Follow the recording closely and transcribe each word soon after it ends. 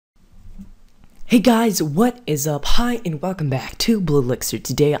Hey guys, what is up? Hi and welcome back to Blue Elixir.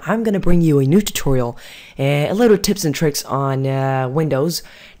 Today I'm going to bring you a new tutorial and a little tips and tricks on Windows.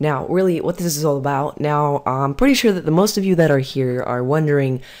 Now really what this is all about, now I'm pretty sure that the most of you that are here are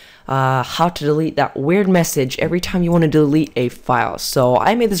wondering how to delete that weird message every time you want to delete a file. So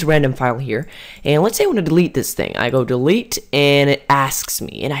I made this random file here, and let's say I want to delete this thing. I go delete and it asks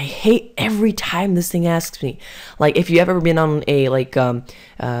me, and I hate every time this thing asks me. Like if you've ever been on a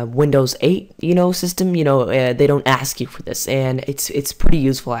Windows 8 system, they don't ask you for this, and it's pretty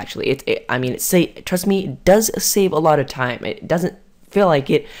useful actually. Trust me, it does save a lot of time. It doesn't feel like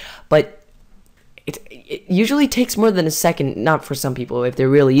it, but it usually takes more than a second. Not for some people, if they're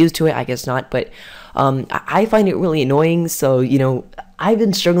really used to it, I guess not, but I find it really annoying. So I've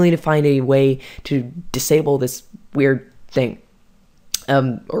been struggling to find a way to disable this weird thing,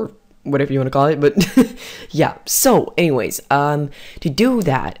 or whatever you want to call it, but yeah. So anyways, to do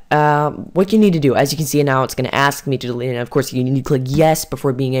that, what you need to do, as you can see now, it's going to ask me to delete it, and of course you need to click yes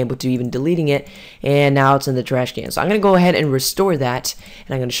before being able to even deleting it, and now it's in the trash can. So I'm going to go ahead and restore that,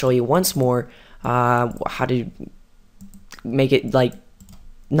 and I'm going to show you once more how to make it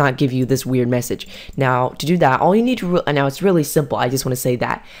not give you this weird message. Now to do that, all you need to now it's really simple. I just want to say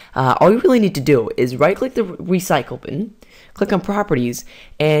that all you really need to do is right click the recycle bin, click on properties,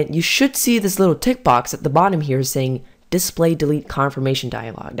 and you should see this little tick box at the bottom here saying display delete confirmation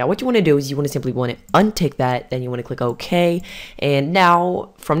dialog. Now what you want to do is you want to simply untick that, then you want to click OK, and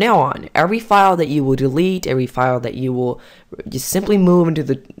now from now on, every file that you will delete, every file that you will just simply move into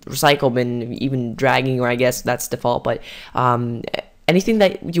the recycle bin, even dragging, or I guess that's default, but anything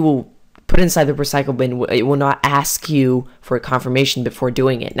that you will put inside the recycle bin, it will not ask you for a confirmation before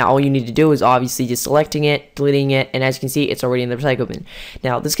doing it. Now all you need to do is obviously just selecting it, deleting it, and as you can see, it's already in the recycle bin.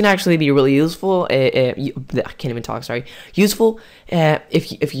 Now this can actually be really useful. I can't even talk. Sorry. Useful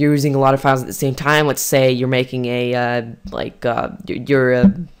if you're using a lot of files at the same time. Let's say you're making a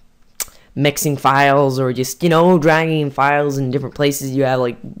you're mixing files, or just dragging files in different places. You have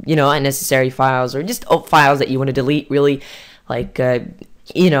unnecessary files, or just files that you want to delete. Really, I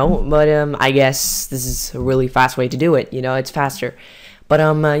guess this is a really fast way to do it. It's faster. But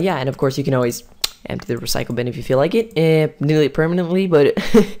yeah, and of course you can always empty the recycle bin if you feel like it, delete it permanently, but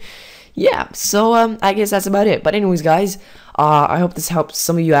yeah, so I guess that's about it. But anyways guys, I hope this helps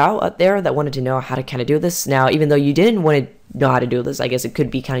some of you out there that wanted to know how to kind of do this. Now even though you didn't want to know how to do this, I guess it could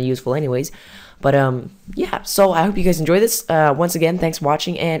be kind of useful anyways. But yeah, so I hope you guys enjoy this. Once again, thanks for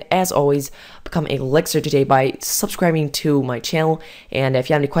watching, and as always, become a Elixir today by subscribing to my channel. And if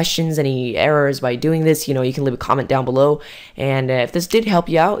you have any questions, any errors by doing this, you can leave a comment down below. And if this did help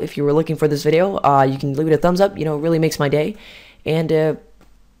you out, if you were looking for this video, you can leave it a thumbs up. It really makes my day. And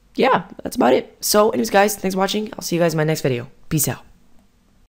yeah, that's about it. So anyways guys, thanks for watching. I'll see you guys in my next video. Peace out.